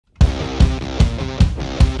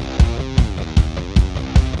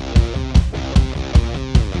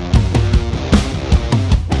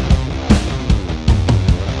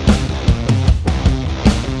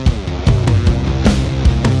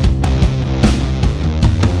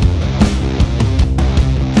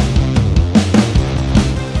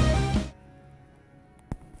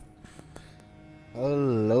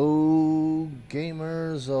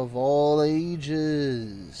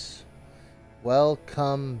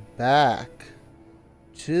welcome back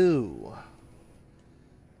to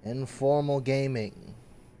Informal Gaming,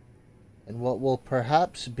 and what will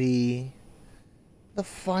perhaps be the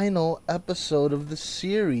final episode of the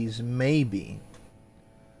series, maybe.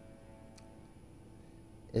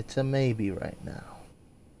 It's a maybe right now,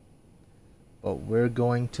 but we're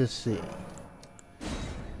going to see.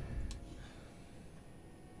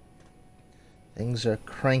 Things are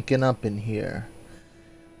cranking up in here.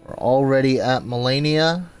 We're already at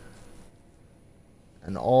Malenia,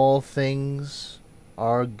 and all things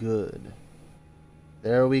are good.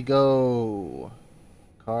 There we go.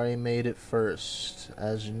 Kari made it first,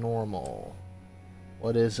 as normal.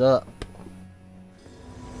 What is up?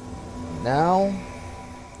 Now,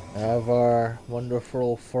 I have our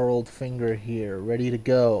wonderful furled finger here, ready to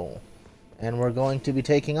go. And we're going to be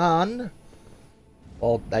taking on...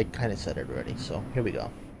 Well, I kind of said it already, so here we go.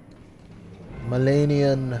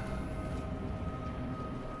 Malenian.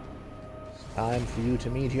 It's time for you to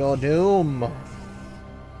meet your doom.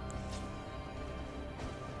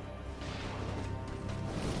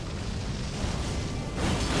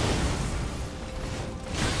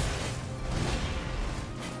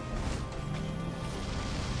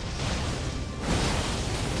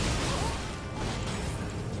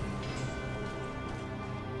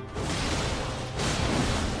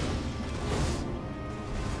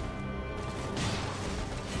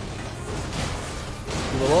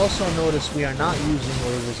 Notice we are not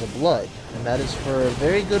using Rivers of Blood, and that is for a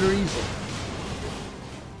very good reason.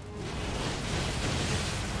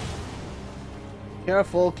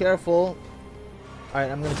 Careful, careful.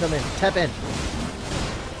 Alright, I'm gonna come in. Tap in.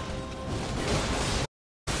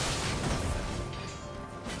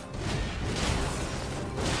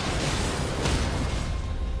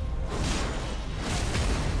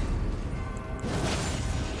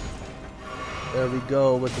 There we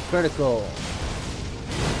go with the critical.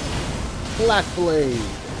 Black Blade.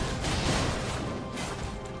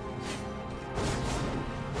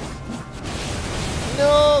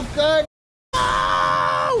 No, God.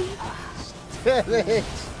 No! Damn it.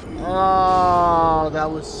 Oh, that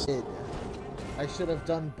was it. I should have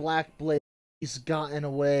done Black Blade. He's gotten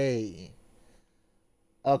away.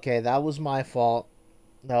 Okay, that was my fault.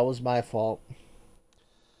 That was my fault.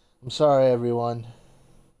 I'm sorry, everyone.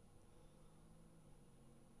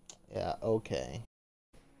 Yeah, okay.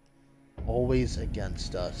 Always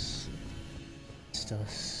against us. Against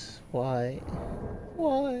us. Why?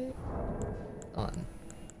 Why? On.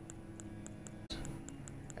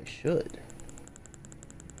 I should.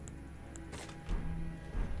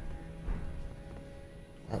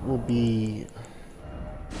 That will be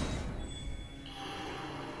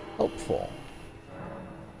helpful.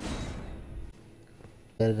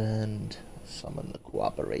 And summon the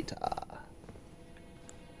cooperator.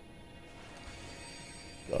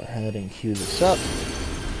 Go ahead and queue this up.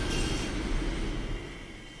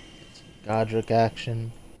 Get some Godric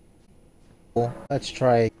action. Cool. Let's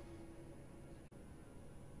try.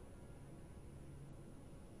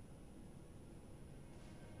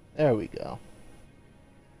 There we go.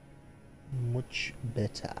 Much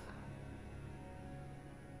better.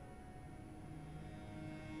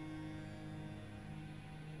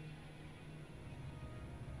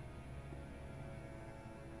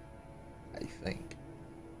 I think.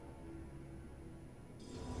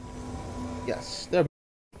 Yes, there.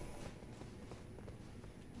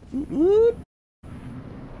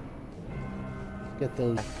 Get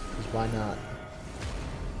those, because why not?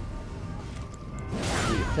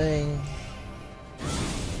 Do your thing.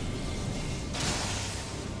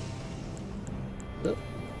 Oop.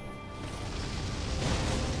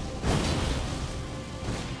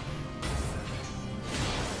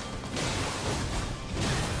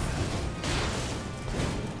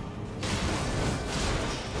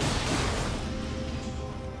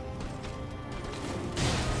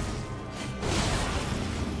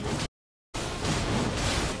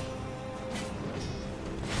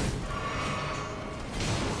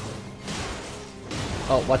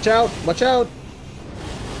 Oh, watch out! Watch out!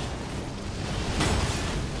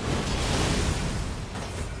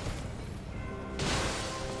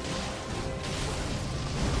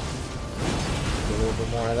 A little bit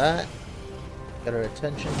more of that. Get her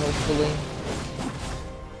attention, hopefully.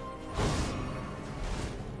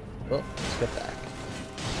 Oh, let's get back.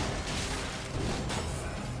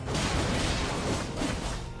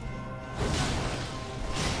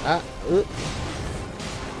 Ah, oop.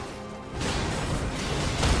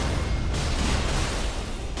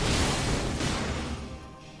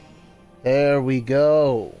 There we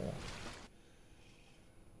go.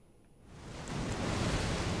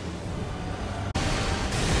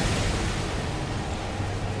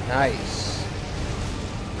 Nice.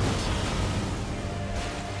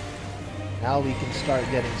 Now we can start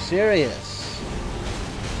getting serious.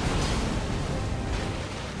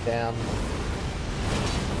 Damn.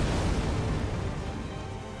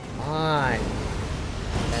 Fine.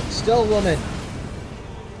 And still woman.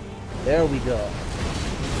 There we go.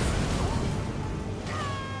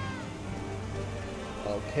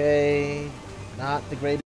 Okay. Not the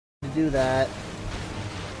greatest to do that.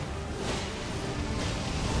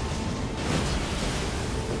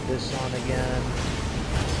 Put this on again.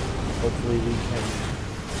 Hopefully we can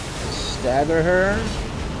stagger her.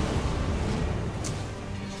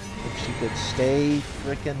 If she could stay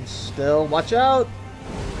frickin' still. Watch out!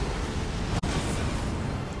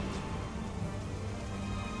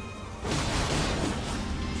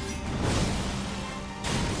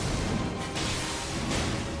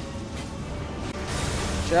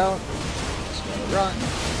 Out. Just gotta run.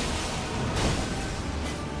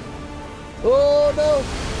 Oh no!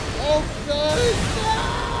 Oh god!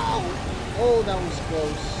 No! Oh, that was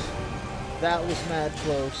close. That was mad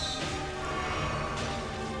close.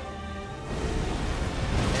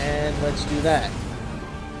 And let's do that.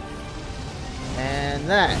 And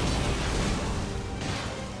that.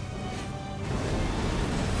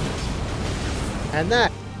 And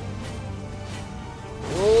that.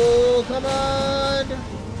 Oh, come on!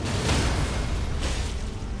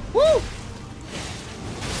 Woo!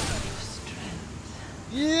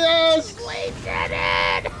 Yes! We did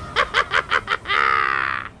it!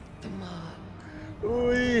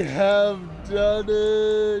 We have done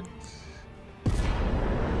it!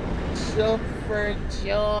 Jump for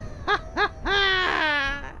joy!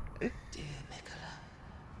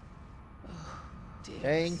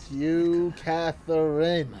 Thank you,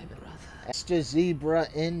 Catherine. Extra zebra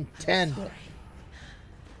in 10.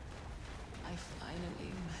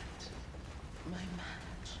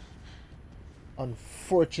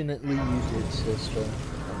 Unfortunately, you did, sister.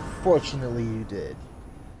 Unfortunately, you did.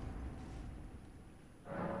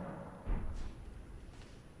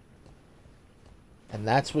 And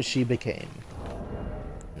that's what she became.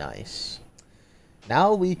 Nice.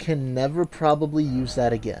 Now we can never probably use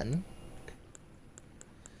that again.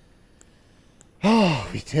 Oh,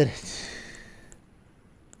 we did it.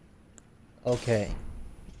 Okay.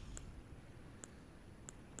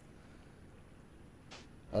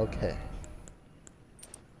 Okay.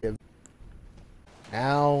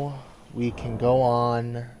 Now we can go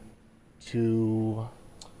on to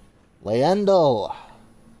Leendel,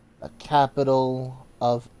 the capital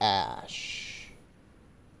of Ash.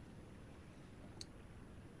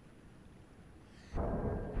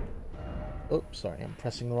 Oops, sorry, I'm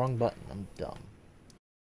pressing the wrong button. I'm dumb.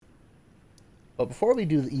 But before we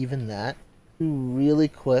do even that, really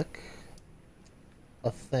quick,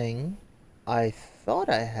 a thing I thought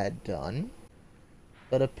I had done,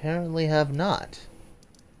 but apparently have not.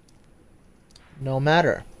 No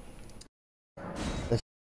matter. Let's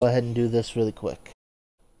go ahead and do this really quick.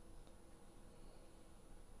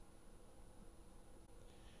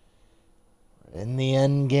 We're in the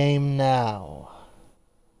end game now.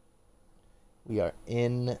 We are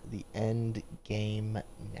in the end game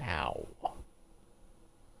now.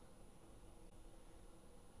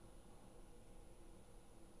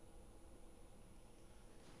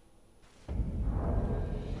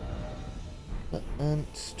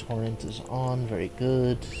 Torrent is on, very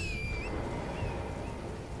good.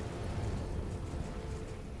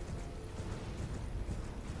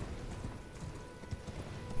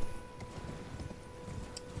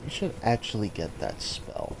 We should actually get that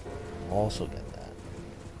spell. Also get that.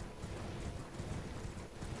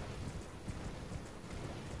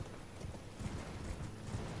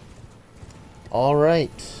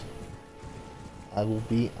 Alright. I will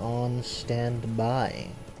be on standby.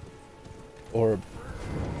 Or,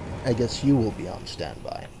 I guess you will be on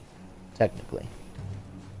standby, technically.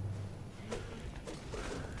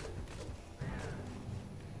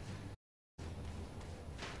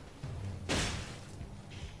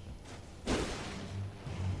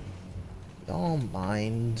 Don't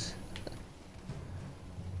mind.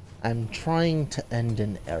 I'm trying to end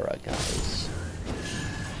an era, guys.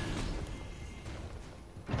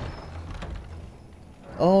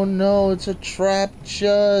 Oh no, it's a trap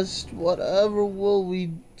chest. Whatever will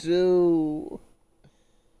we do?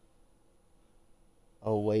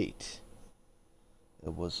 Oh wait.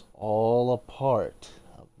 It was all a part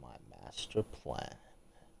of my master plan.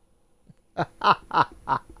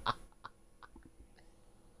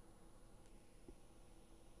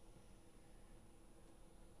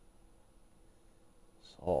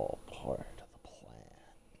 It's all part of the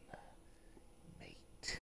plan,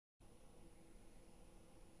 mate.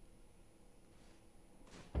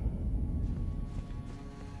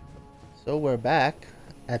 So we're back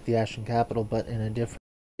at the Ashen Capital, but in a different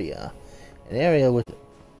area. An area with...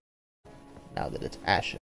 now that it's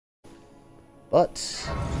Ashen. But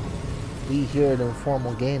we here at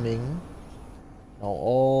Informal Gaming know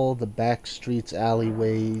all the back streets,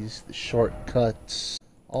 alleyways, the shortcuts,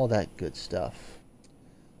 all that good stuff.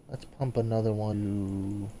 Let's pump another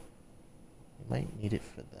one. We might need it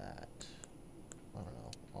for that. I don't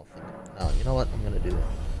know. I'll think. No, you know what? I'm gonna do it.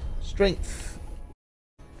 Strength.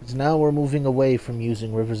 Because now we're moving away from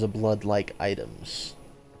using Rivers of Blood-like items.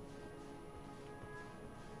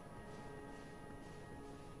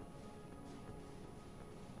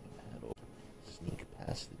 Sneak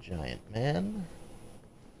past the giant man.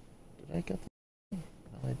 Did I get the... no,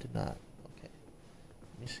 I did not. Okay.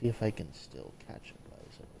 Let me see if I can still catch him by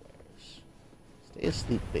his unawares. Stay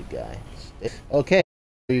asleep, big guy. Okay.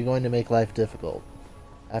 You're going to make life difficult.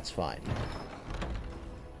 That's fine.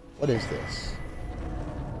 What is this?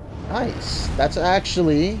 Nice. That's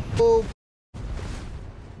actually... oh. Get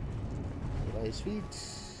by his feet.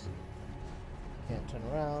 Can't turn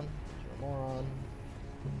around. You're a moron.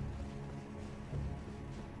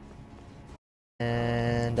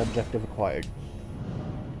 And objective acquired.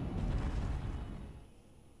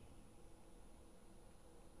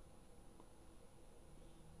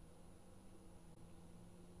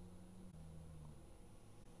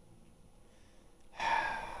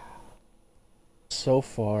 So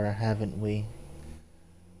far, haven't we?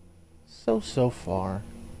 So far.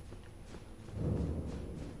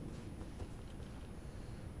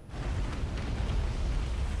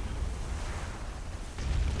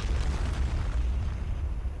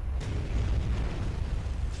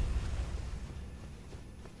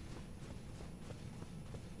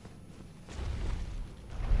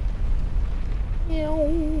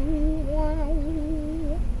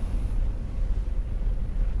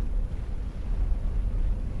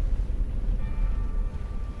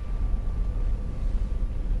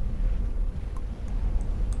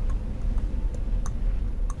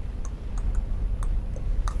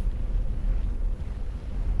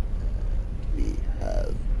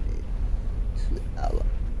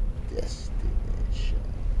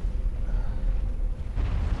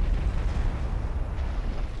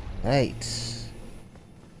 Right.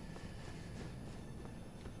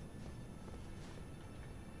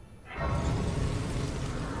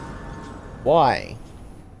 Why?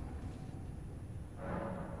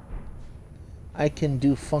 I can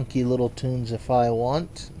do funky little tunes if I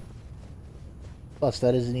want. Plus,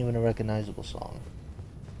 that isn't even a recognizable song.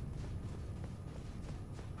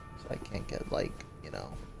 So I can't get, like, you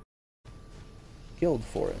know, killed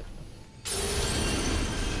for it.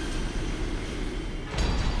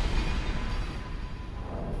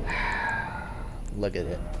 Look at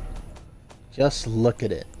it. Just look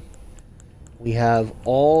at it. We have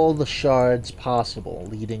all the shards possible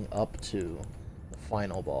leading up to the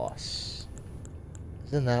final boss.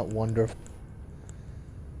 Isn't that wonderful?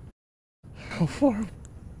 How far?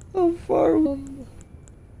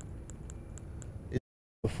 It's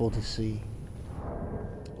beautiful to see.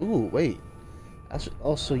 Ooh, wait. That's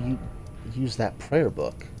also, you use that prayer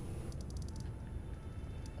book.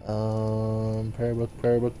 Prayer book.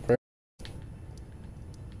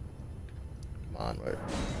 Onward.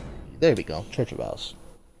 There we go. Church of Vows.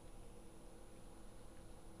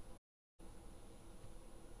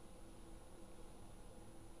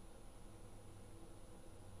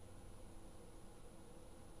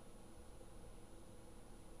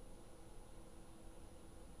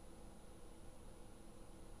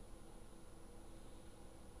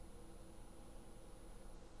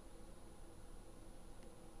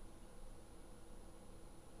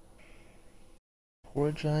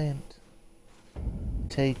 Poor giant.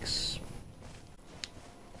 Takes,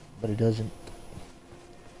 but it doesn't.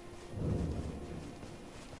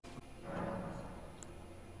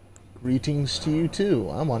 Greetings to you too.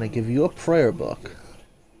 I want to give you a prayer book.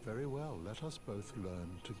 Very well, let us both learn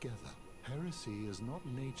together. Heresy is not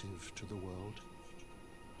native to the world.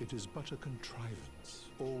 It is but a contrivance.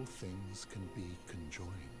 All things can be conjoined.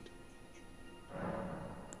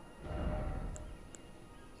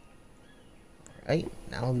 Right,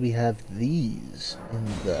 now we have these in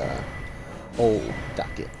the old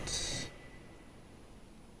docket.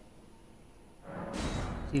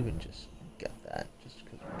 Even just get that, just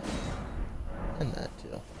because we can. And that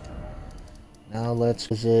too. Now let's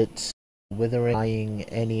visit Withering Dying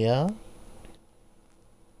Enya.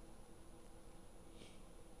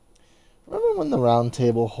 Remember when the Round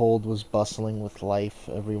Table Hold was bustling with life,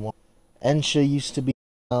 everyone? Ensha used to be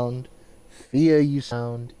around, Fia used to be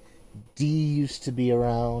around, D used to be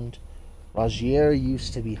around, Rajier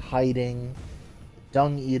used to be hiding,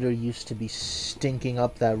 Dung Eater used to be stinking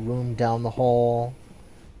up that room down the hall.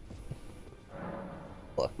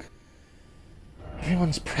 Look.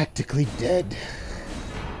 Everyone's practically dead.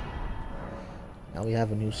 Now we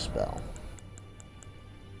have a new spell.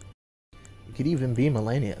 We could even be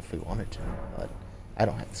Malenia if we wanted to, but I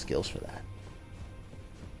don't have the skills for that.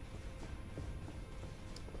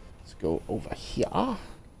 Let's go over here.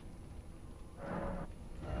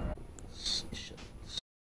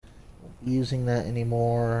 Won't be using that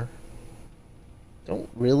anymore. Don't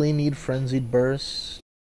really need Frenzied Burst.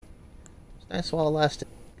 It's nice while it lasted.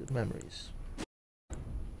 Good memories.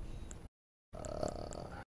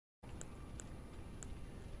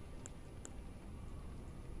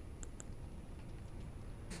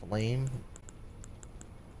 Flame.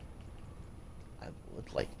 I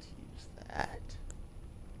would like to use that.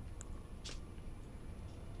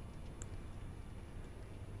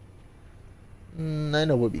 I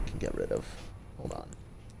know what we can get rid of. Hold on.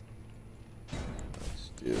 Let's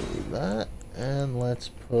do that. And let's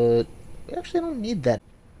put... We actually don't need that.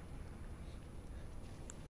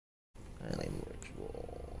 Flame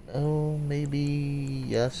ritual. No, maybe.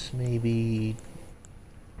 Yes, maybe.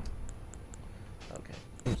 Okay.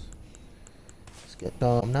 Let's get...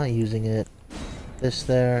 I'm not using it. This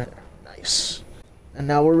there. Nice. And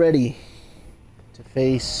now we're ready to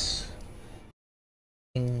face...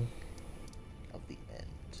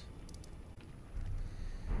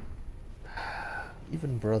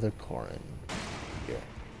 Even Brother Corin here.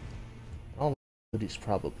 All he's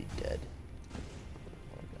probably dead.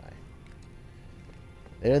 Poor guy.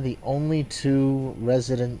 They're the only two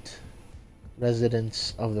residents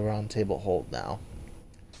of the Round Table hold now.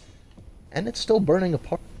 And it's still burning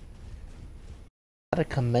apart. Gotta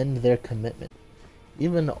commend their commitment.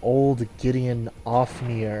 Even old Gideon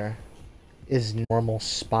Ofnir is normal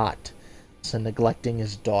spot, so neglecting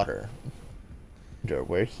his daughter.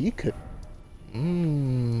 Where he could... I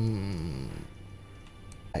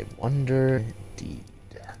wonder indeed.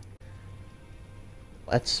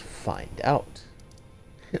 Let's find out.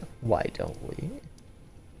 Why don't we?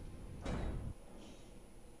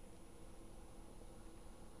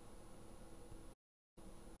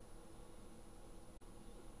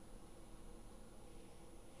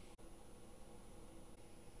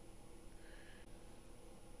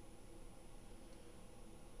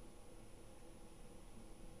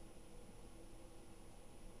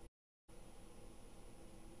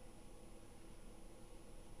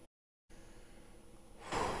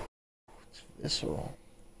 Visceral.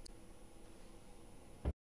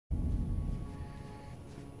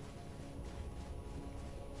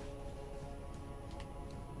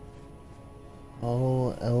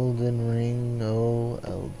 Oh, Elden Ring, oh,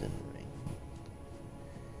 Elden Ring.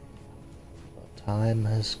 The time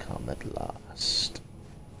has come at last.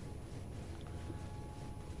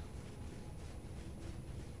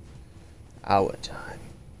 Our time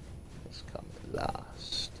has come at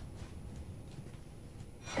last.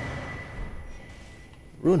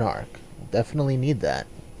 Rune Arc. We'll definitely need that.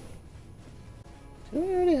 Do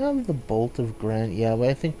we already have the Bolt of Grant? Yeah,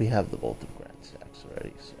 well, I think we have the Bolt of Grant stacks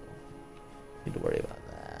already, so need to worry about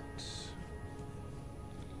that.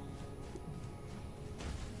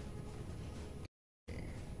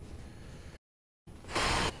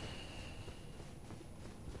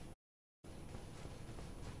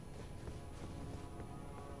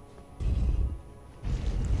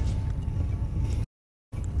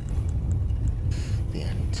 The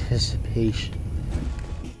anticipation.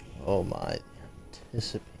 Oh my, the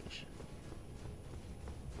anticipation.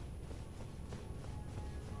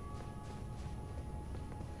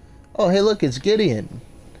 Oh, hey, look, it's Gideon.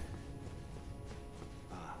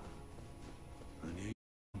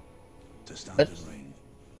 To stand in ring,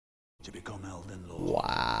 to become Elden Lord.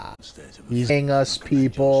 Wow. He's saying us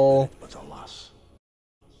people. But alas,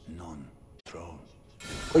 none throne.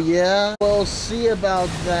 Oh, yeah? We'll see about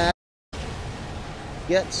that.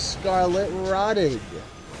 Get Scarlet rotted.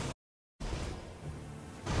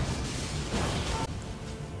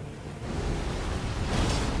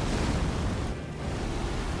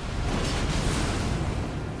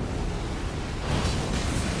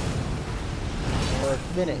 We're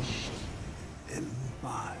finished. In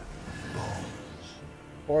my bones,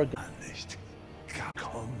 Or Tarnished can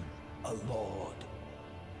come a lord.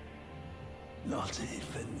 Not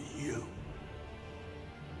even you.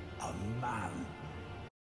 A man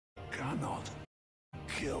cannot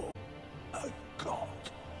kill a god.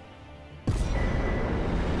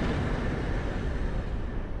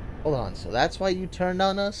 hold on, so that's why you turned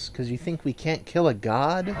on us? Because you think we can't kill a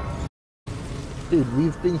god? Dude,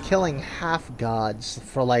 we've been killing half gods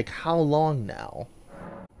for like how long now?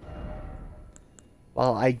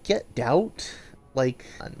 While I get doubt, like,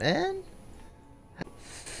 man,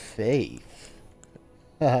 faith.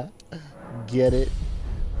 Get it?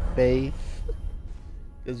 Faith?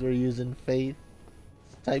 Because we're using faith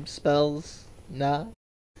type spells? Nah.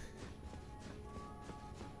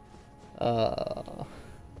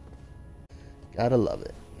 Gotta love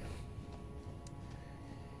it.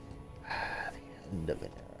 The end of an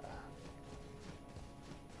era.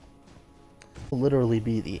 Will literally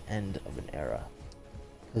be the end of an era.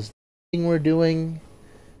 Because the thing we're doing,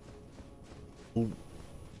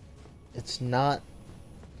 it's not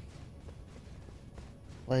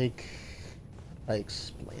like, how do I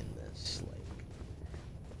explain this? Like,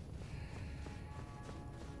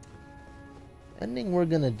 ending we're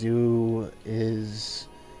gonna do is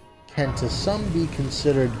can to some be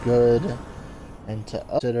considered good, and to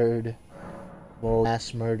others considered well,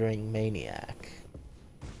 mass murdering maniac.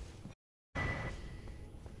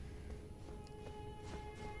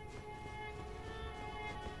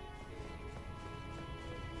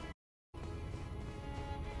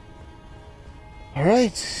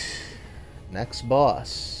 Alright, next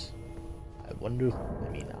boss. I wonder if, I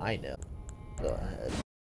mean, I know. Go ahead.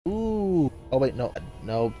 Ooh. Oh wait, no.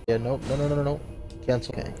 No. Yeah, no. No.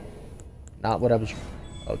 Cancel. Okay. Not what I was...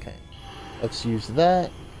 Okay. Let's use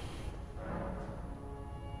that.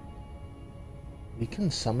 We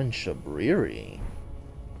can summon Shabriri.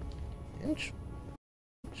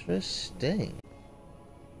 Interesting.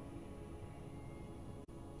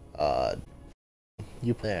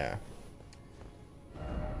 You there.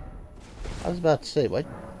 I was about to say, what?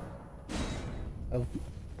 Have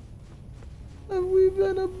we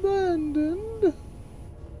been abandoned?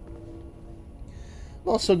 I'm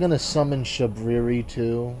also gonna summon Shabriri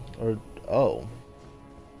too. Or, oh.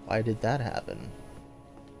 Why did that happen?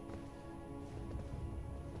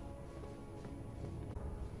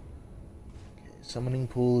 Okay, summoning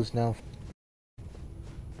pool is now...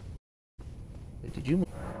 Wait, did you...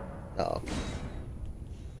 Oh.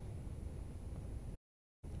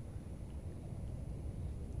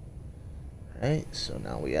 Alright, so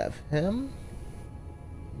now we have him.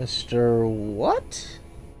 Mr. What?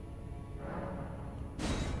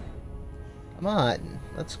 Come on,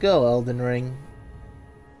 let's go, Elden Ring.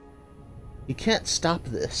 You can't stop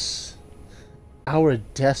this. Our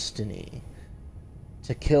destiny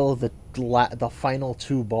to kill the final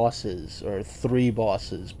 2 bosses, or 3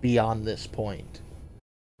 bosses, beyond this point.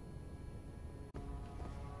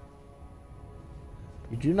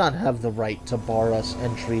 You do not have the right to bar us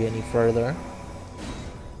entry any further.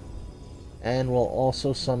 And we'll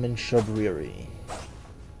also summon Shabriri.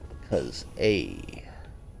 Because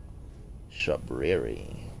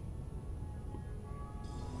Shabriri.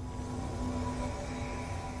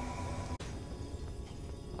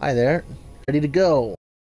 Hi there. Ready to go.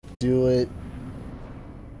 Do it.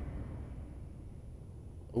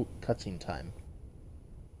 Oh, cutscene time.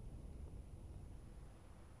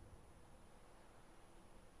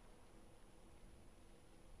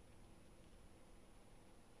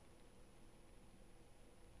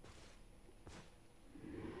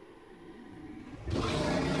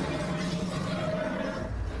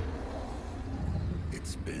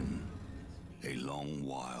 It's been a long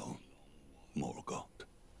while, Morgoth.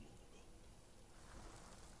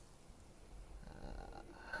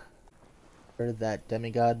 Heard that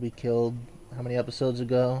demigod we killed how many episodes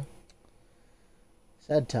ago?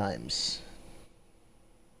 Sad times.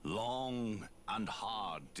 Long and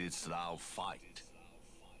hard didst thou fight,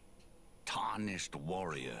 tarnished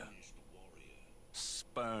warrior,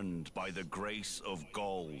 spurned by the grace of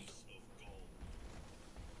gold.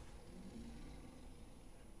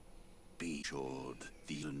 Be assured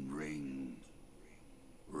the ring,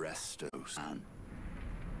 restos and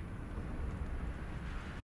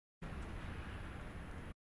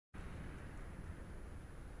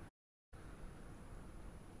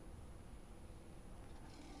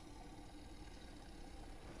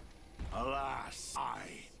alas, I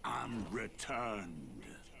am returned.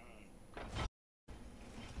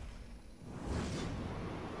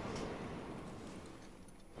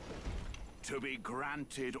 To be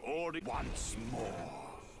granted order once more.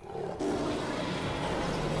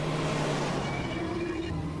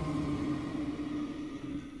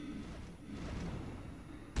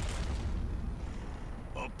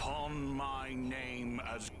 Upon my name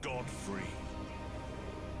as Godfrey,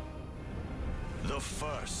 the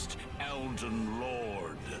first Elden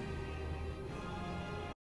Lord.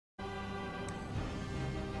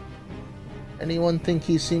 Anyone think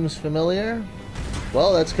he seems familiar?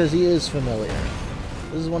 Well, that's because he is familiar.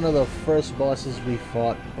 This is one of the first bosses we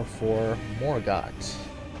fought before Morgoth.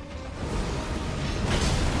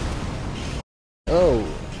 Oh.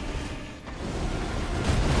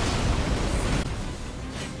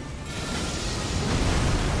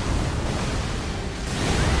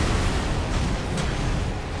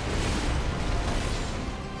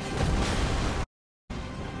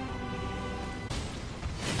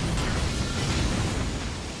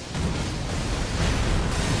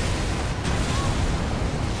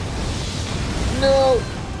 No!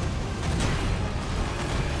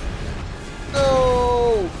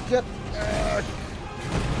 No! Get back!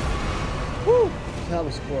 Woo! That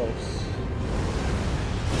was close.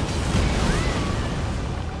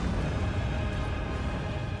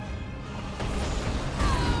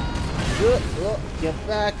 Good. Oh, get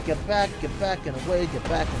back and away, get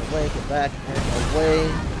back and away, get back and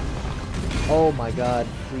away. Oh my god,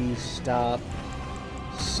 please stop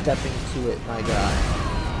stepping to it, my guy.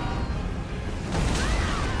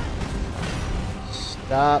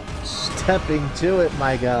 Stop stepping to it,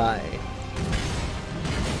 my guy.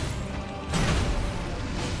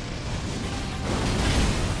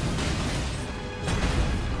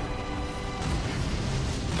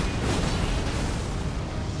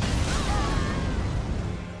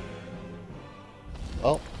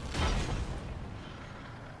 Well,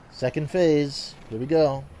 second phase. Here we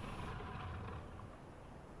go.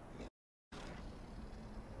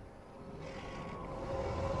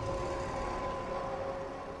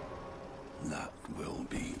 That will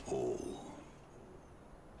be all.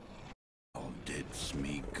 Thou didst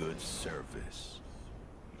me good service.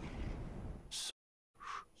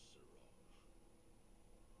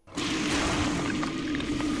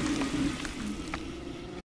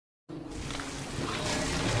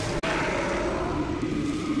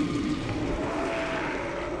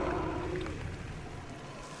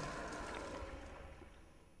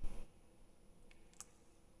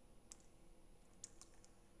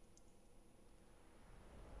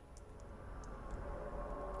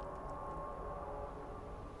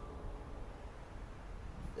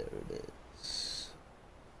 There it is.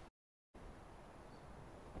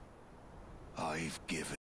 I've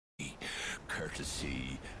given thee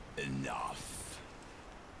courtesy enough.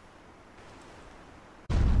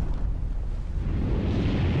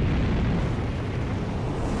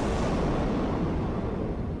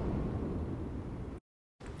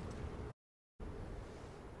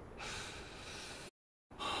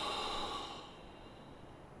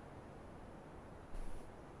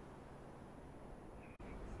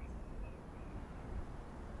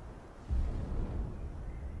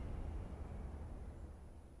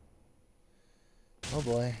 Oh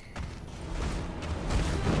boy.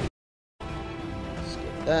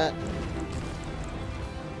 Skip that.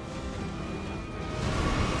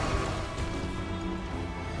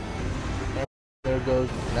 There goes.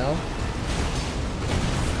 No.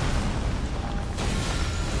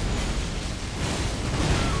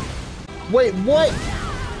 Wait, what?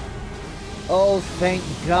 Oh, thank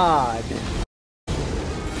God.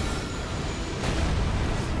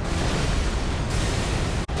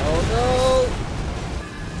 Oh no!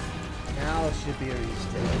 Now should be a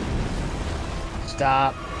restate.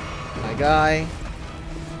 Stop. My guy.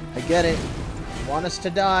 I get it. You want us to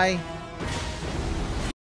die?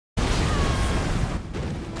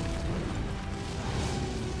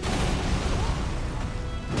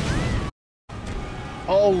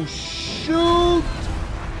 Oh, shoot!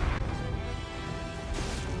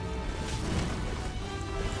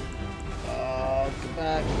 Get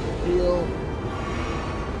back. Heal.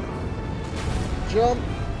 Jump.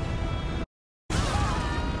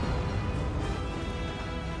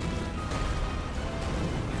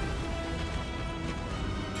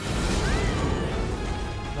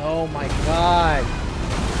 Oh my God.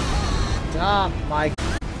 Stop, my...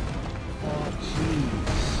 Oh,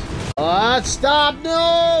 jeez. Stop,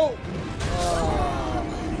 no!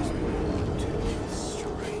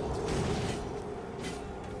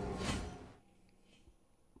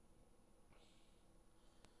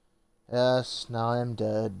 Yes, now I'm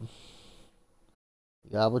dead.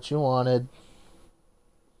 You got what you wanted.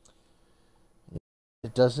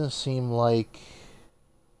 It doesn't seem like...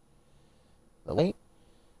 Wait.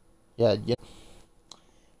 Yeah.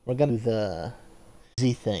 We're gonna do the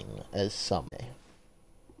easy thing as some say.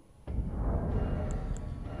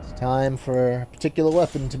 It's time for a particular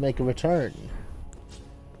weapon to make a return.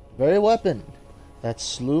 The very weapon that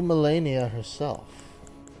slew Malenia herself.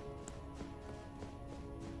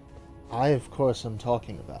 I, of course, am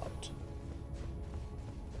talking about.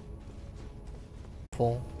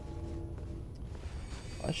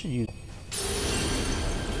 I should use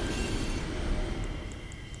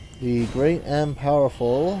the great and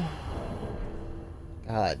powerful.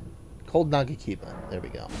 God, Cold Nagakiba. There we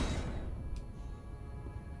go.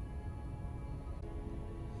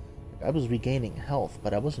 I was regaining health,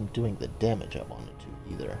 but I wasn't doing the damage I wanted to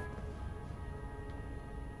either.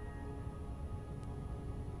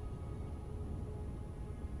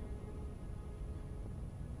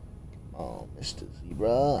 Oh, Mr.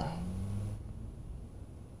 Zebra.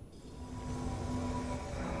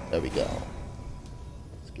 There we go.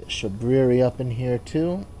 Let's get Shabriri up in here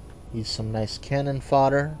too. He's some nice cannon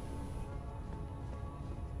fodder.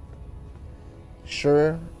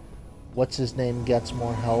 Sure, what's his name gets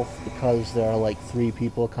more health because there are like 3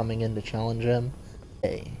 people coming in to challenge him.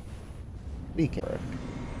 Hey, we can work.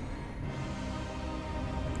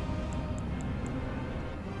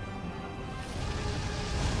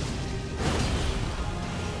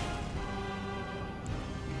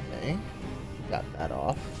 Okay, got that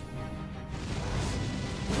off.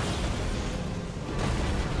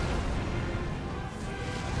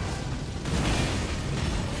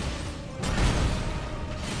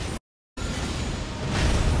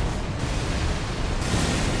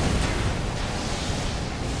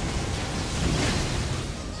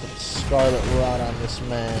 Scarlet Rot on this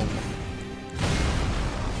man.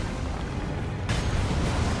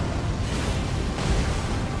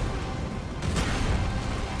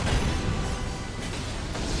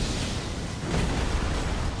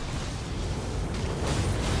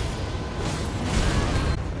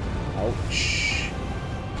 Ouch.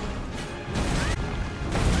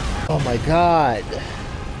 Oh my god.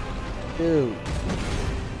 Dude.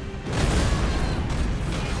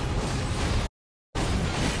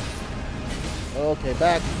 Okay,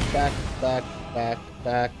 back.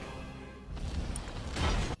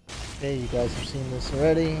 Okay, you guys have seen this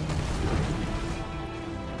already.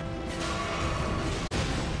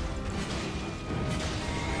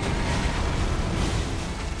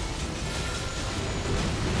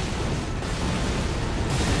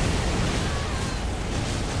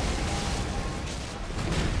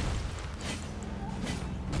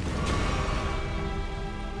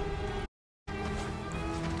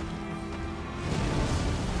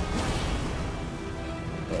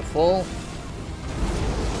 Full.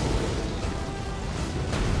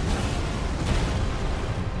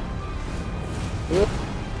 Oop.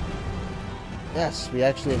 Yes, we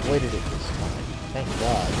actually avoided it this time. Thank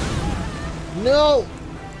God. No!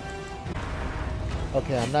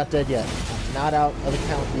 Okay, I'm not dead yet. I'm not out of the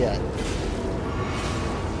count yet.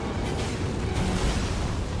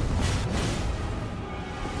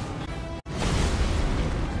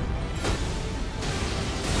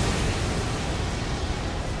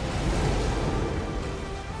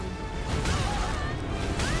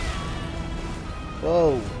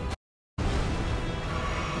 Whoa.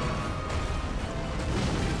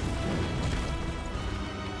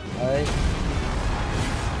 Alright.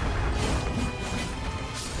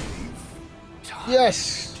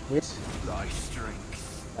 Yes! Thy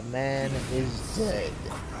strength. The man is dead.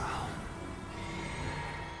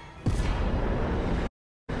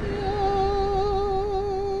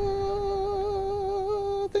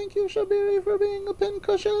 Thank you, Shabiri, for being a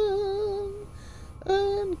pincushion.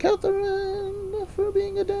 And Catherine for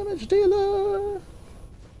being a damage dealer.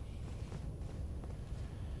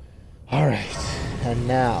 Alright, and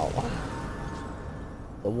now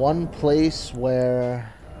the one place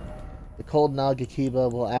where the cold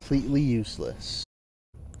Nagakiba will be completely useless.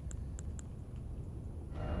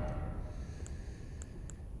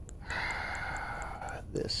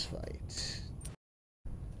 This fight.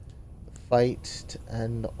 The fight to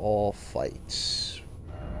end all fights.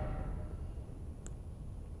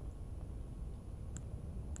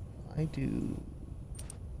 I do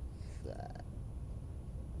that.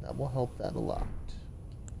 That will help that a lot.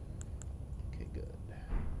 Okay, good.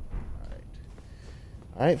 Alright.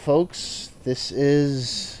 Alright, folks. This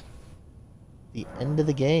is the end of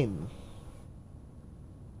the game.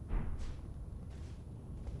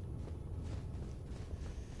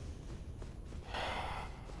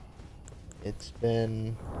 It's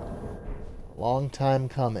been a long time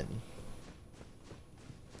coming.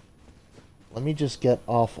 Let me just get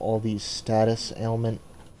off all these status ailment.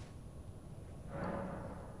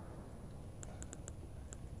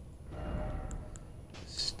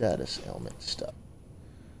 Status ailment stuff.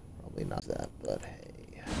 Probably not that, but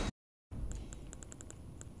hey.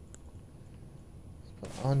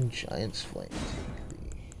 Let's put on Giant's Flame.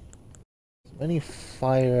 Take as many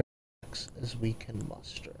fire as we can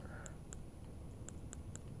muster.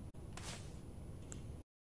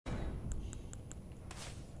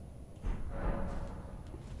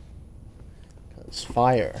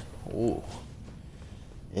 Fire. Ooh.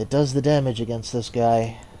 It does the damage against this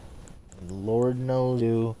guy. And Lord knows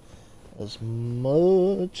do as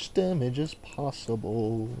much damage as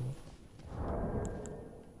possible.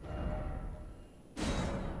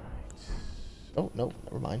 Oh, no,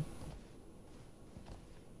 never mind.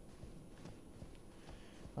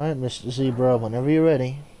 Alright, Mr. Zebra, whenever you're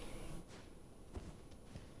ready.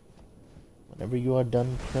 Whenever you are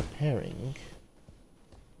done preparing,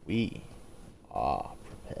 we are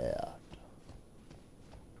prepared.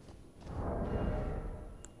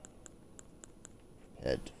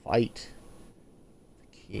 Prepared to fight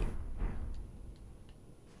the king.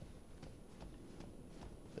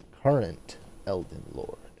 The current Elden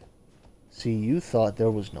Lord. See, you thought there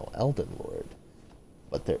was no Elden Lord,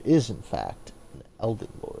 but there is, in fact, an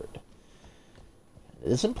Elden Lord.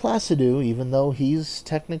 It isn't Placidu, even though he's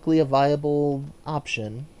technically a viable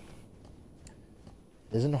option.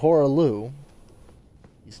 It isn't Hoarah Loux.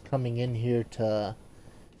 He's coming in here to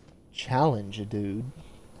challenge a dude.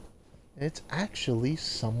 It's actually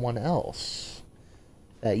someone else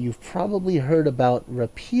that you've probably heard about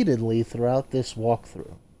repeatedly throughout this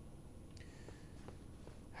walkthrough.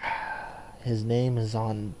 His name is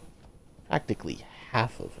on practically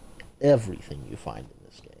half of everything you find in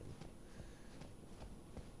this game.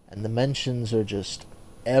 And the mentions are just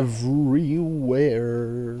everywhere.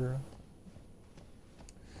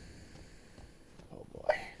 Oh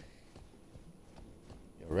boy.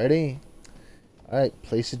 You ready? Alright,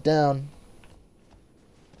 place it down.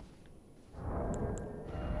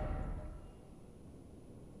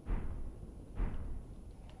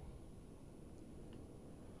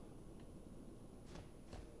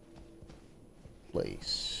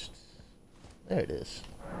 Placed. There it is.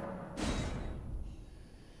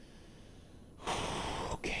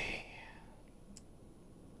 Okay.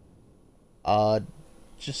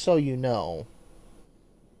 Just so you know,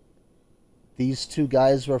 these two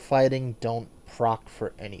guys we're fighting don't proc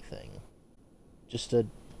for anything. Just a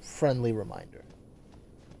friendly reminder.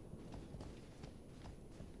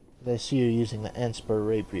 I see you're using the Anspur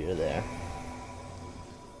Rapier there.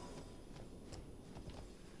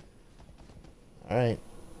 Alright.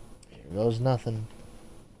 Here goes nothing.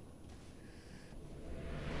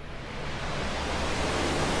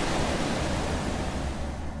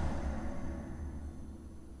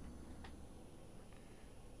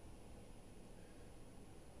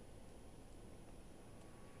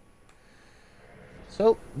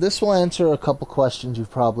 So, this will answer a couple questions you've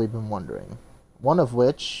probably been wondering. One of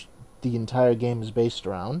which, the entire game is based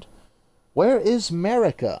around, where is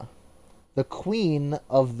Marika, the queen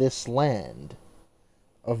of this land,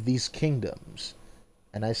 of these kingdoms?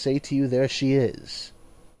 And I say to you, there she is,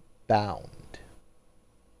 bound.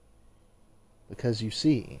 Because you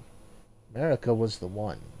see, Marika was the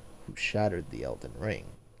one who shattered the Elden Ring.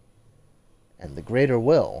 And the Greater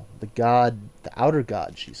Will, the god, the outer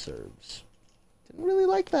god she serves, didn't really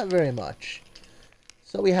like that very much.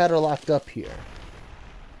 So we had her locked up here.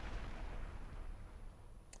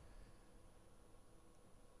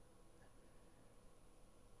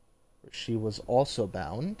 She was also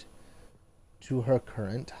bound to her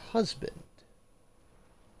current husband,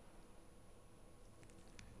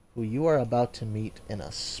 who you are about to meet in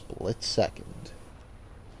a split second.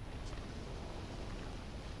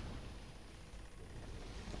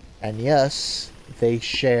 And yes, they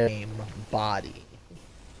share the same body.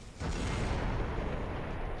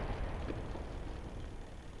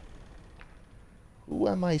 Who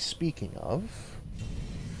am I speaking of?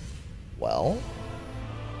 Well,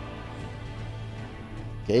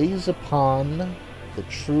 gaze upon the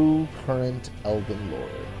true current Elden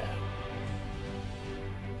Lord,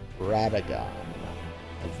 Radagon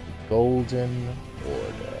of the Golden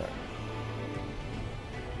Order.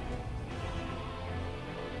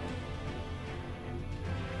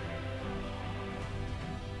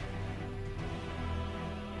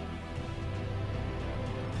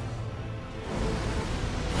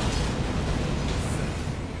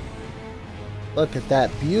 Look at that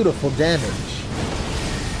beautiful damage.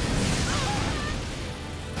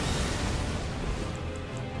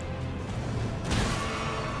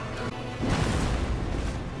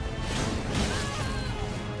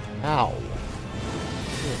 Ow.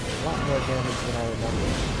 A lot more damage than I remember.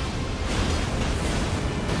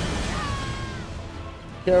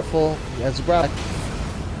 Careful, he has a grab.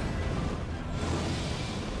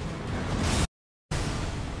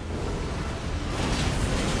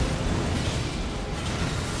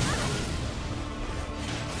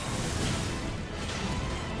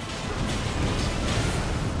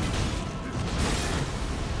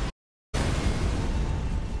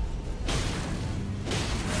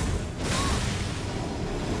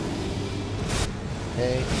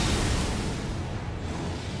 Okay.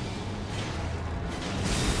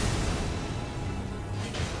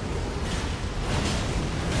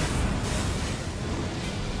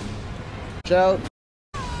 Watch out.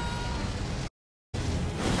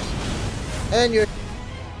 And you're...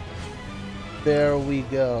 There we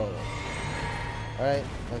go. Alright,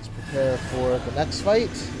 let's prepare for the next fight.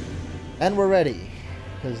 And we're ready.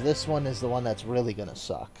 Because this one is the one that's really gonna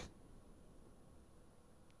suck.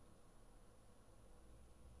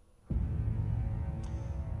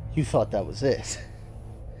 You thought that was it.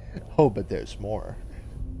 Oh, but there's more.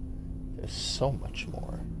 There's so much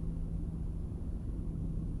more.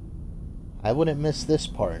 I wouldn't miss this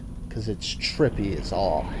part, because it's trippy as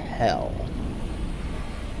all hell.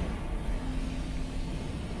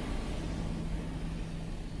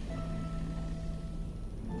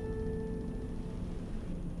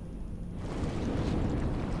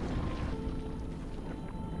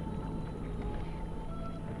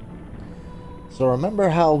 So remember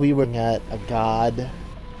how we were at a god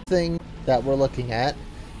thing that we're looking at?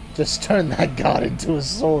 Just turn that god into a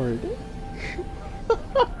sword.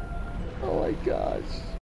 Oh my gosh.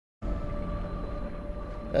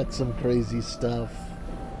 That's some crazy stuff.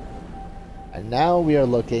 And now we are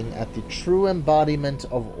looking at the true embodiment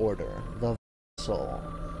of order, the vessel,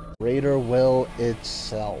 greater will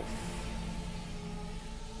itself.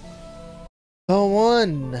 The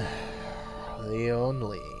one, the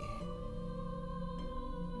only,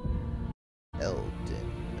 Elden.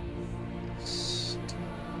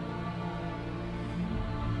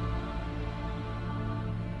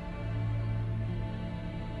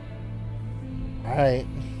 Alright,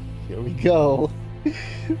 here we go. This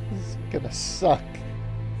is gonna suck.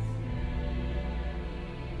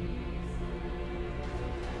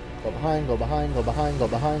 Go behind, go behind, go behind, go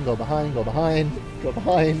behind, go behind, go behind, go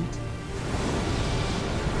behind.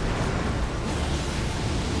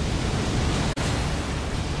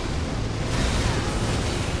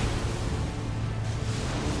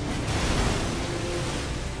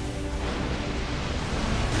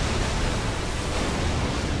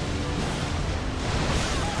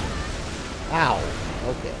 Ow.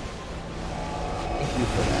 Okay. Thank you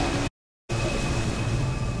for that.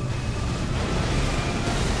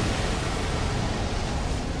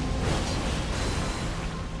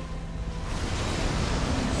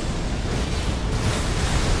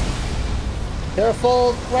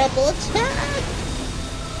 Careful, grapple attack!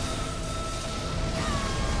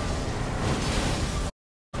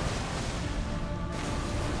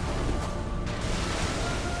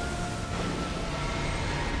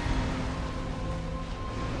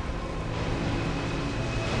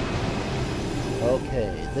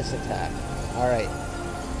 Okay, this attack. Alright.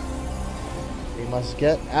 We must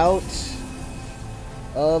get out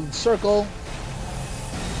of the circle.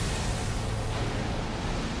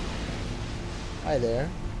 Hi there.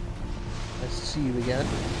 Nice to see you again.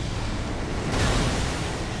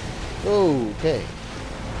 Okay.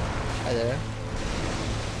 Hi there.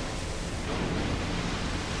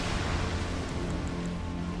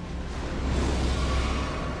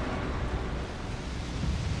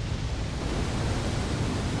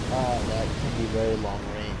 That can be very long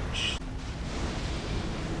range.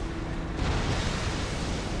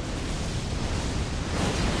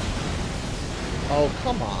 Oh,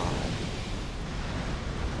 come on.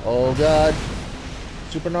 Oh god.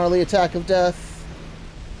 Super gnarly attack of death.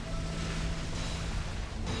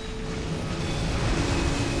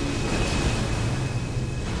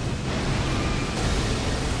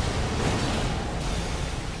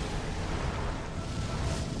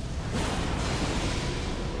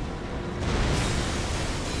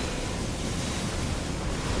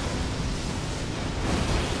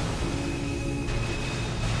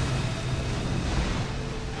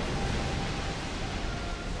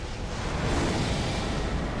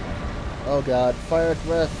 Oh god, fire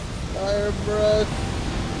breath, fire breath.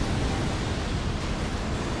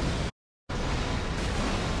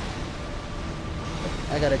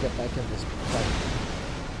 I gotta get back in this fight.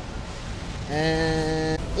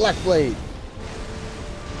 And Black Blade.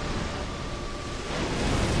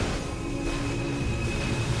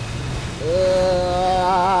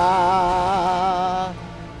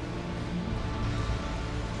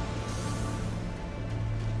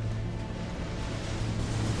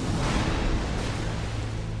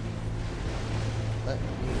 Let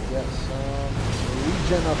me get some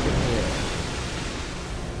regen up in here.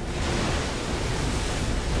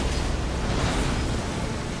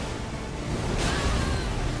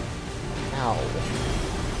 Ow.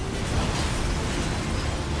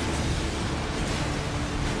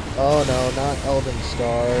 Oh no, not Elden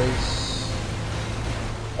Stars.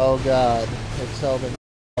 Oh god, it's Elden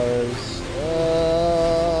Stars. Oh.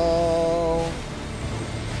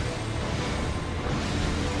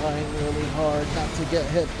 Trying really hard not to get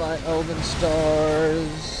hit by Elden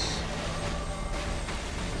Stars.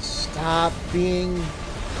 Stop being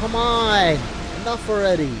come on! Enough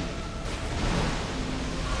already!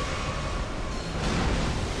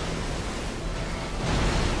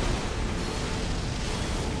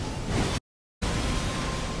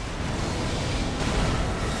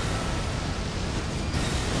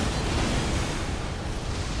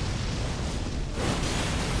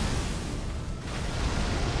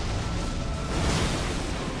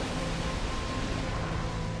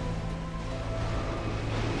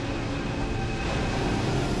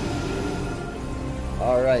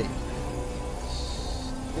 Alright.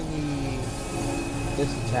 Thingy.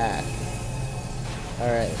 This attack.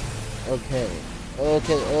 Alright. Okay.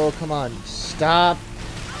 Okay. Oh, come on. Stop.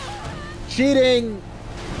 Cheating!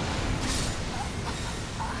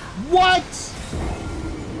 What?!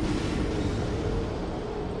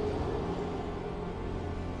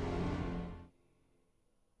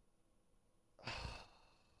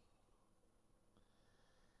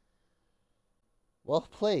 Well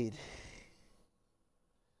played.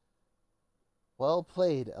 Well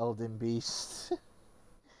played, Elden Beast.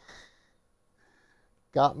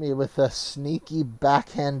 Got me with a sneaky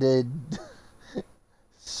backhanded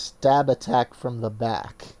stab attack from the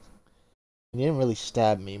back. He didn't really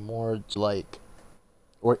stab me, more like...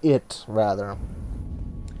 Or it, rather.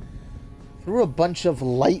 Threw a bunch of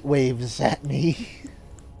light waves at me.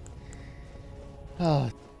 Oh.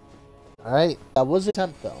 Alright, that was an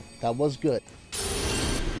attempt though. That was good.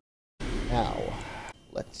 Now,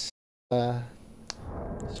 let's try.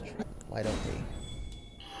 Why don't we?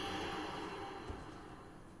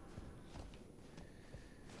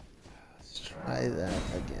 Let's try that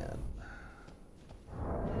again.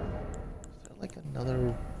 Is there like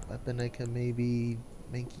another weapon I can maybe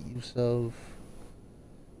make use of?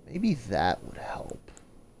 Maybe that would help.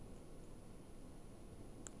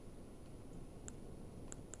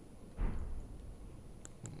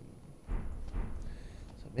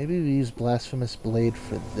 Maybe we use Blasphemous Blade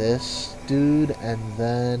for this dude, and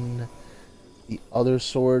then the other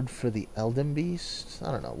sword for the Elden Beast?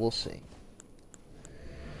 I don't know, we'll see.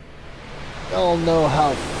 We all know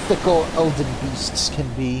how fickle Elden Beasts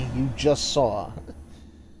can be, you just saw.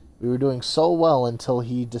 We were doing so well until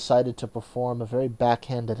he decided to perform a very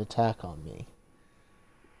backhanded attack on me.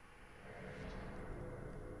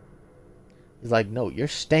 He's like, no, you're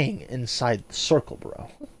staying inside the circle, bro.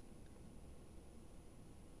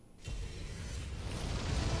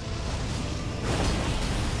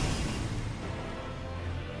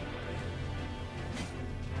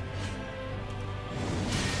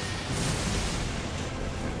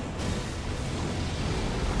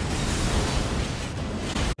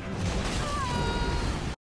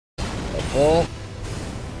 Oh.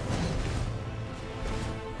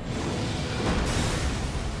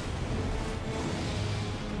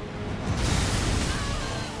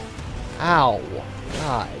 Ow.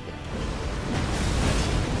 God.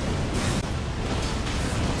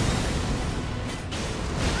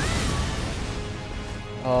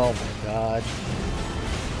 Oh my God.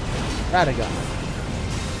 Radagon.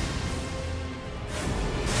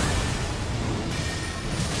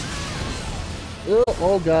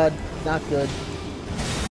 Oh God. Not good.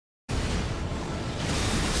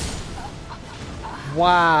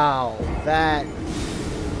 Wow, that...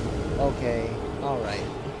 Okay, alright.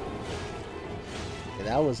 Okay,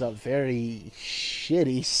 that was a very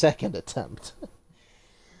shitty second attempt.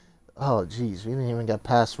 Oh, jeez, we didn't even get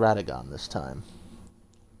past Radagon this time.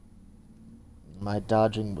 My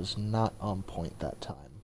dodging was not on point that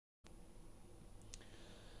time.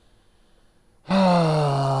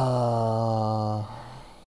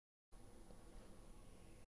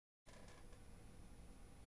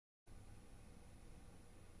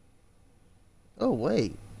 Oh,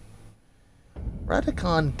 wait.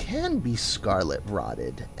 Radagon can be scarlet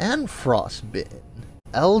rotted and frostbitten.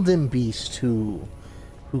 Elden Beast who's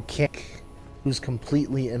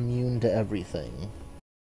completely immune to everything.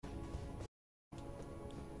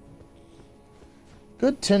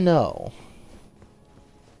 Good to know.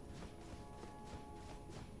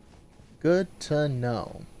 Good to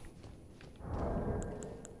know.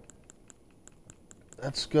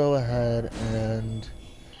 Let's go ahead and...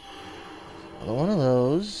 Another one of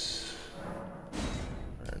those.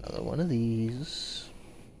 Another one of these.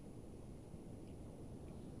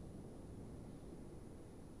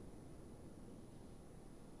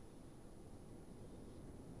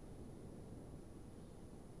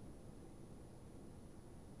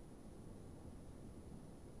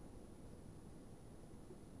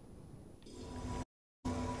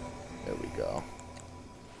 There we go.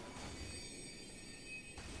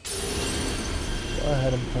 Go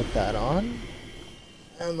ahead and put that on.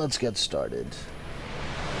 And let's get started.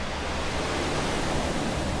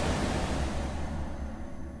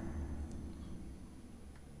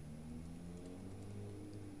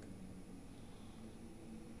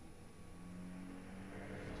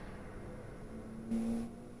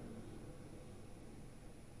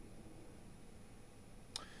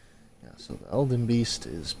 So the Elden Beast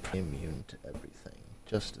is immune to everything,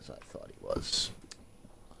 just as I thought he was.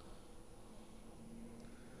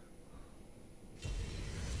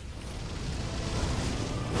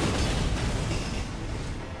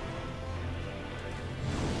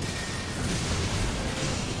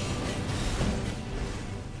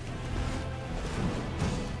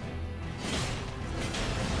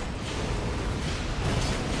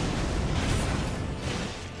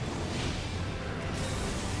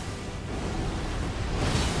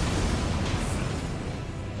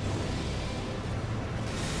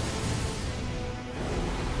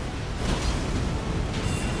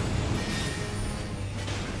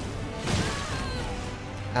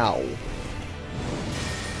 Ow.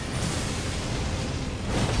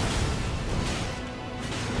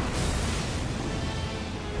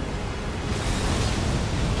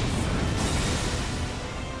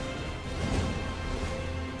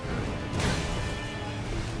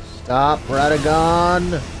 Stop,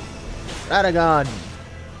 Radagon! Radagon!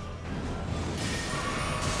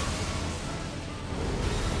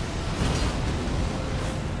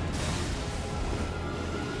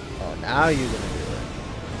 Oh, now you're gonna do it.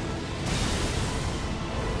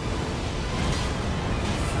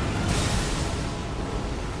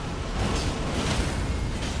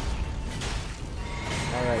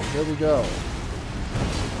 Alright, here we go.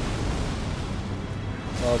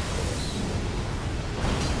 Of course.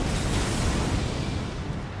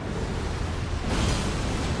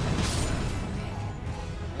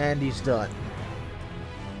 And he's done.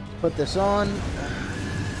 Put this on,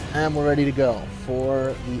 and we're ready to go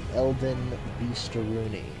for the Elden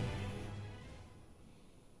Beastaroonie.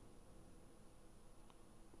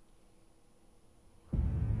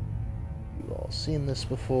 You've all seen this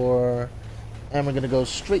before, and we're gonna go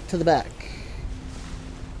straight to the back.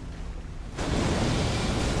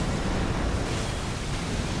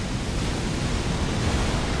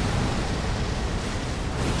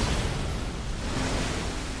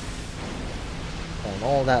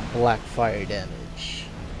 All that black fire damage.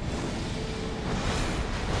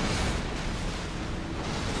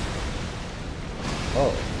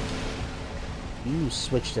 Oh. You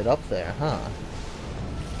switched it up there, huh?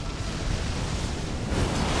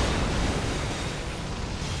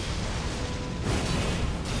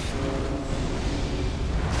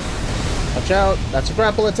 Watch out, that's a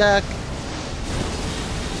grapple attack.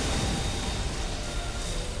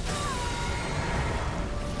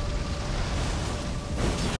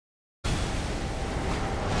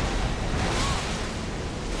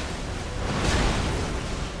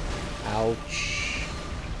 Ouch.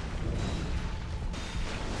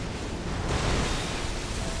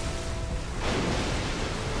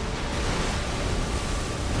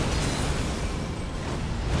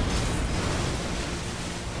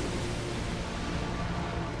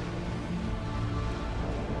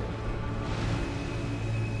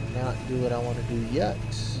 Not do what I want to do yet.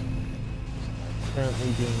 I'm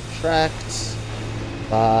currently being tracked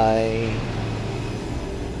by...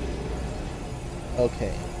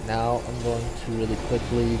 Okay. Now I'm going to really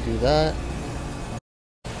quickly do that.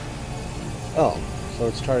 Oh, so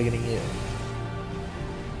it's targeting you.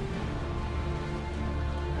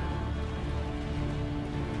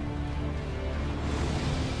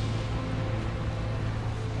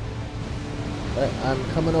 But I'm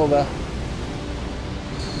coming over.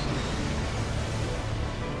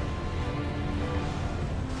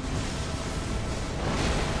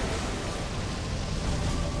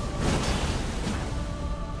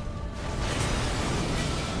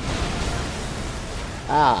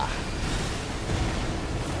 Ah.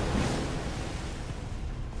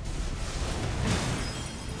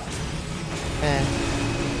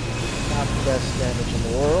 Not the best damage in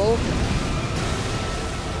the world.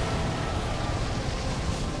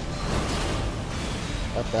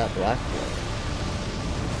 Got that black one.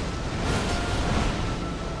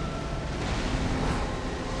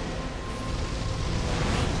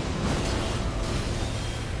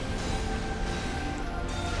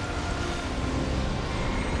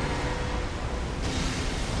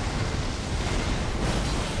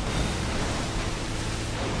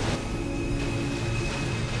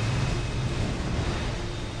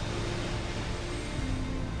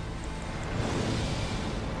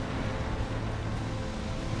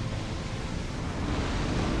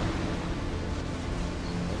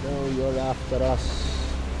 You're after us.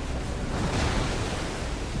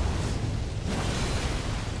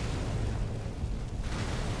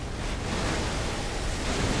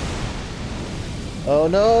 Oh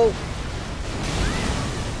no!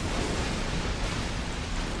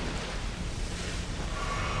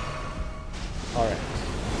 Alright.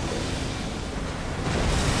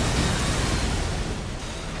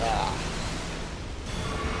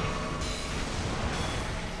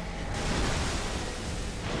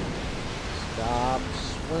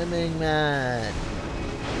 swimming man.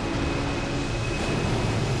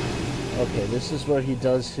 Okay, this is where he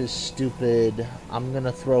does his stupid, I'm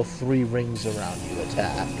gonna throw 3 rings around you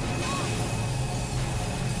attack.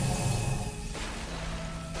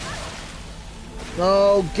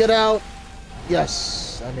 No, get out!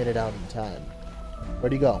 Yes, I made it out in time.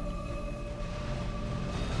 Where'd he go?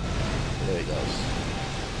 There he goes.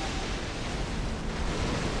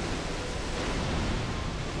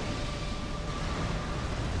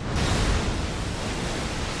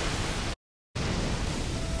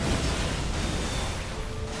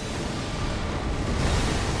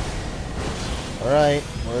 Alright,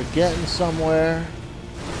 we're getting somewhere.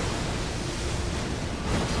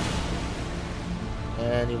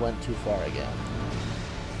 And he went too far again.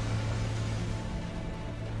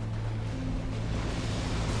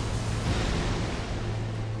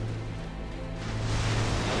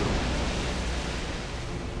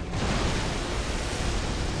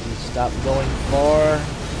 He stopped going far.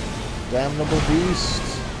 Damnable beast.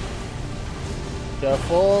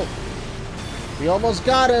 Careful. We almost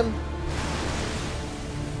got him.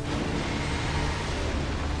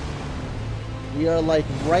 We are like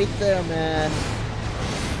right there, man.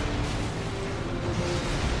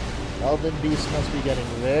 Elden Beast must be getting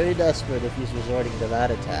very desperate if he's resorting to that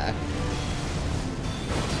attack.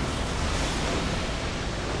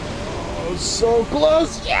 Oh, so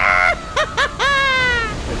close! Yeah!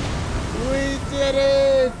 We did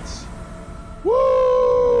it!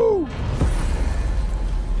 Woo!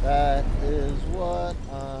 That is what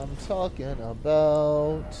I'm talking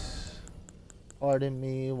about. Pardon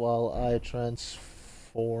me while I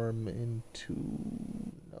transform into...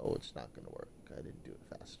 No, it's not going to work. I didn't do it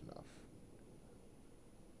fast enough.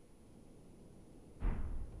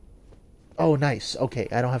 Oh, nice. Okay,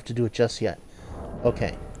 I don't have to do it just yet.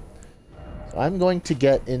 Okay. So I'm going to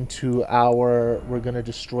get into our... We're going to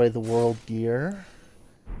destroy the world gear.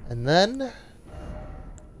 And then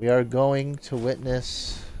we are going to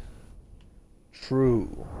witness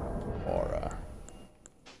true Hoarah.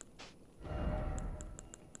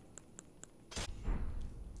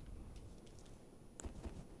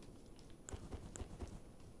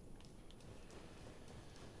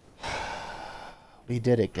 We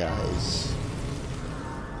did it, guys.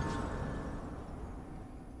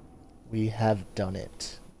 We have done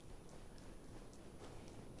it.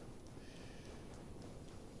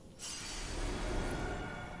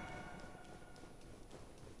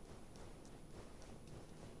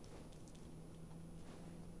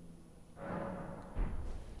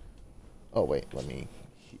 Oh, wait, let me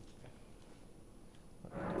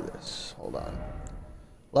do this. Hold on.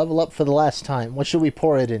 Level up for the last time. What should we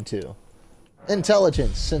pour it into?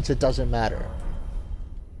 Intelligence, since it doesn't matter.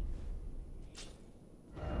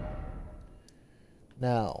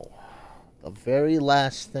 Now, the very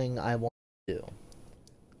last thing I want to do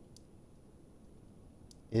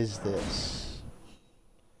is this.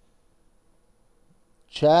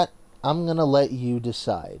 Chat, I'm gonna let you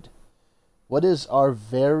decide. What is our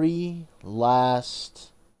very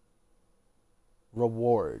last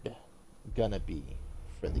reward gonna be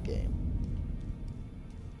for the game?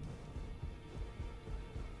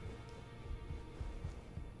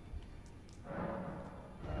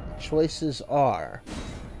 Choices are,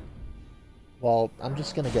 well, I'm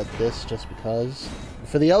just gonna get this just because.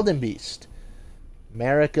 For the Elden Beast,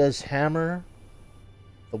 Marika's hammer,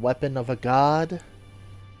 the weapon of a god,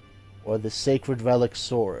 or the sacred relic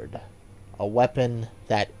sword, a weapon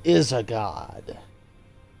that is a god.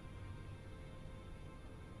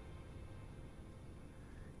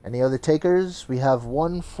 Any other takers? We have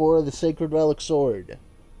one for the sacred relic sword.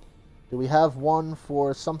 Do we have one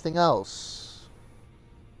for something else?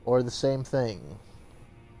 Or the same thing?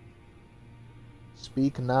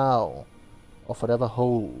 Speak now, or forever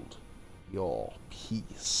hold your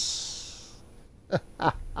peace.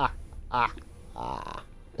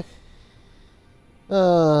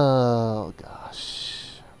 Oh,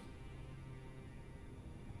 gosh.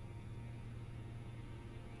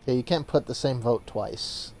 Okay, you can't put the same vote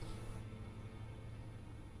twice.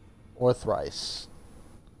 Or thrice.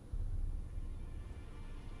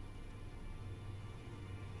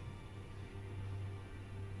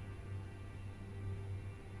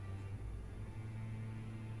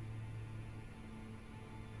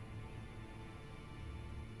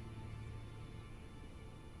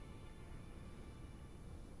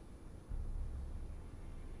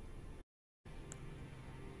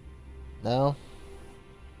 No?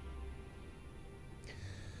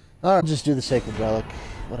 Alright, just do the sacred relic.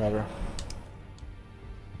 Whatever.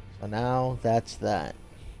 So now that's that.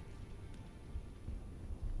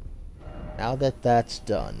 Now that that's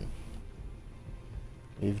done,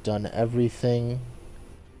 We've done everything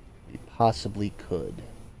we possibly could.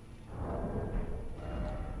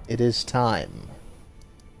 It is time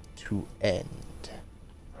to end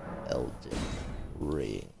Elden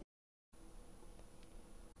Ring.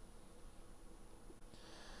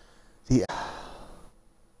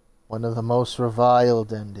 One of the most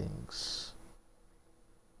reviled endings.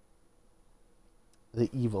 The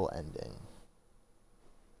evil ending.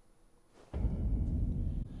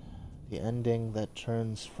 The ending that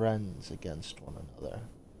turns friends against one another.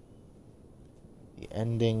 The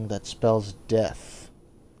ending that spells death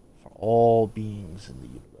for all beings in the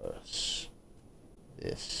universe.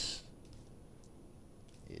 This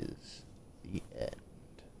is the end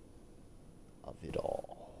of it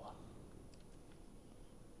all.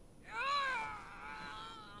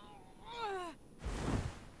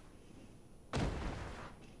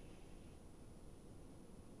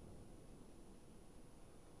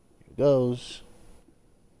 Here goes.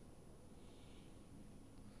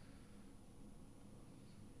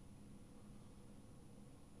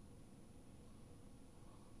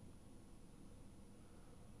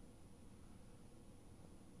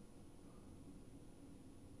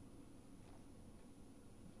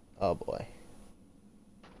 Oh boy.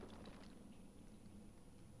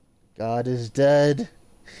 God is dead.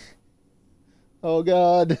 Oh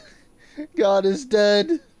God. God is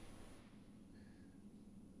dead.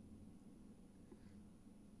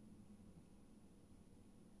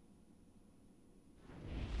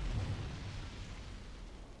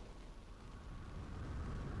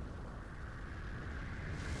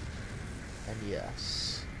 And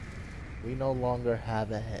yes, we no longer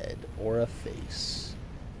have a head or a face.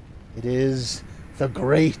 It is the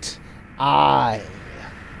Great Eye.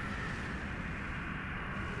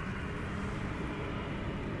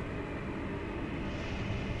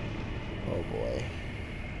 Oh boy.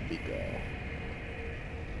 Here we go.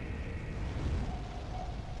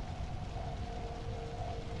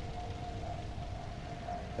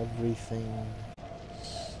 Everything.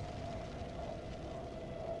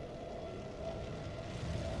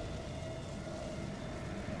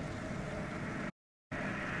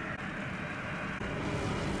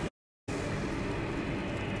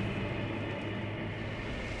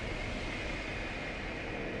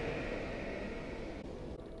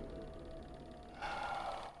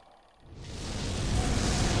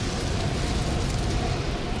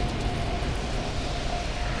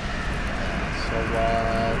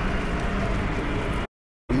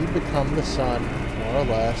 We become the sun, more or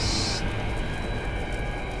less.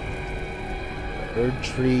 The Erd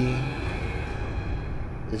Tree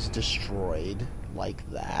is destroyed like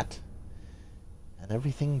that. And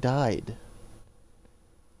everything died.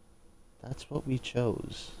 That's what we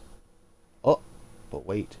chose. Oh, but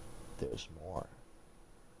wait, there's more.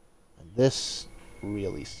 And this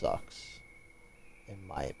really sucks, in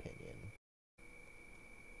my opinion.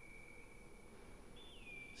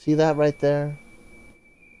 See that right there?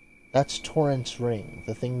 That's Torrent's ring,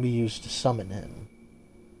 the thing we used to summon him.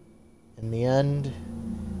 In the end,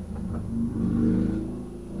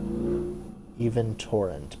 even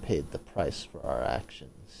Torrent paid the price for our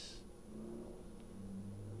actions.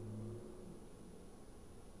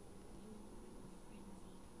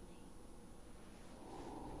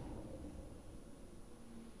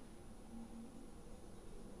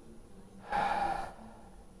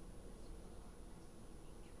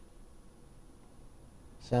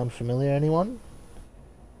 Sound familiar, anyone?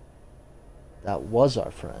 That was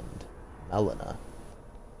our friend, Malenia.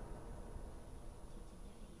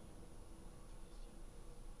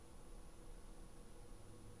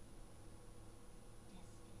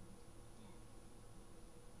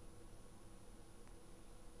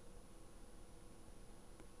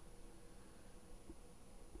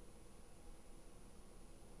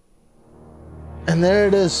 And there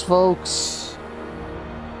it is, folks.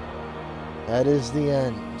 That is the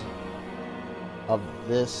end of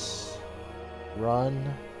this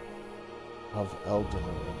run of Elden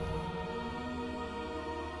Ring.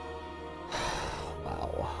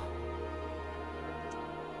 Wow.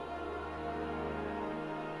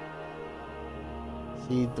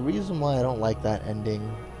 See, the reason why I don't like that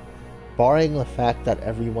ending, barring the fact that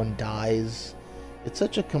everyone dies, it's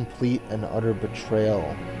such a complete and utter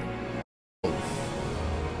betrayal.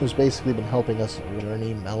 Who's basically been helping us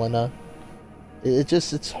journey, Malenia.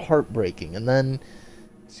 It's heartbreaking. And then,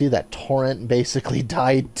 see that Torrent basically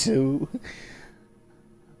died too.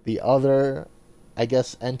 The other, I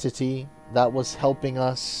guess, entity that was helping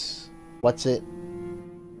us, what's it?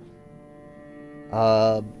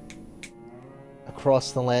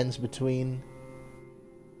 Across the lands between.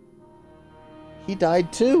 He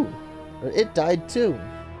died too. Or it died too.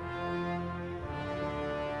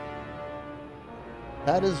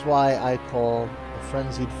 That is why I call the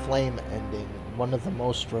Frenzied Flame ending one of the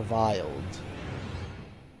most reviled.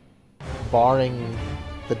 Barring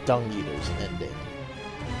the Dung Eaters ending.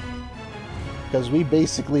 Because we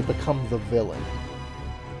basically become the villain.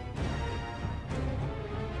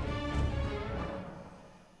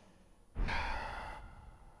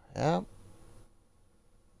 Yeah.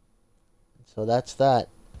 So that's that.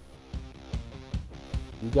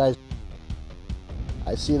 You guys...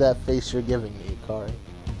 I see that face you're giving me, Ikari.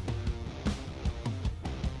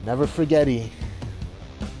 Never forget-y.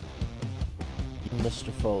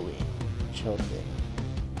 Mr. Foley. Choking.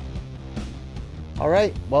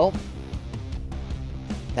 Alright, well...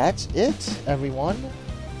 That's it, everyone.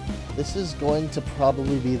 This is going to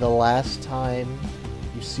probably be the last time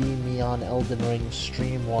you see me on Elden Ring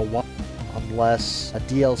stream while watching, unless a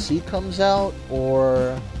DLC comes out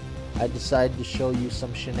or I decide to show you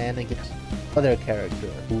some shenanigans. Other character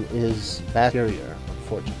who is superior,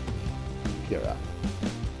 unfortunately, Kira.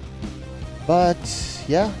 But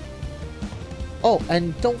yeah. Oh,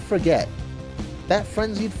 and don't forget that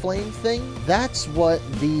Frenzied Flame thing. That's what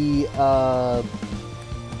the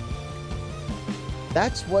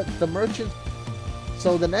merchant.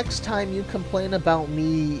 So the next time you complain about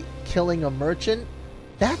me killing a merchant,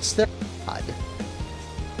 that's their god.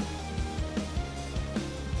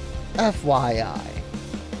 FYI.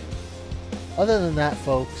 Other than that,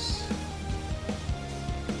 folks,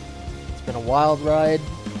 it's been a wild ride,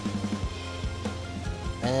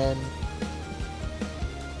 and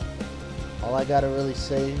all I gotta really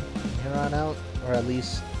say from here on out, or at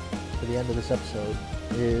least to the end of this episode,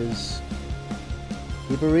 is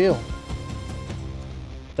keep it real.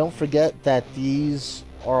 Don't forget that these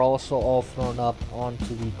are also all thrown up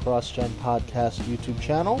onto the CrossGen Podcast YouTube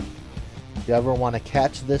channel. If you ever want to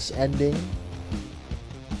catch this ending,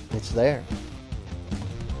 it's there.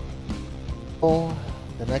 Oh,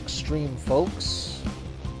 the next stream, folks.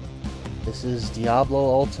 This is Diablo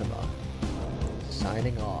Ultima,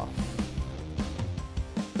 signing off.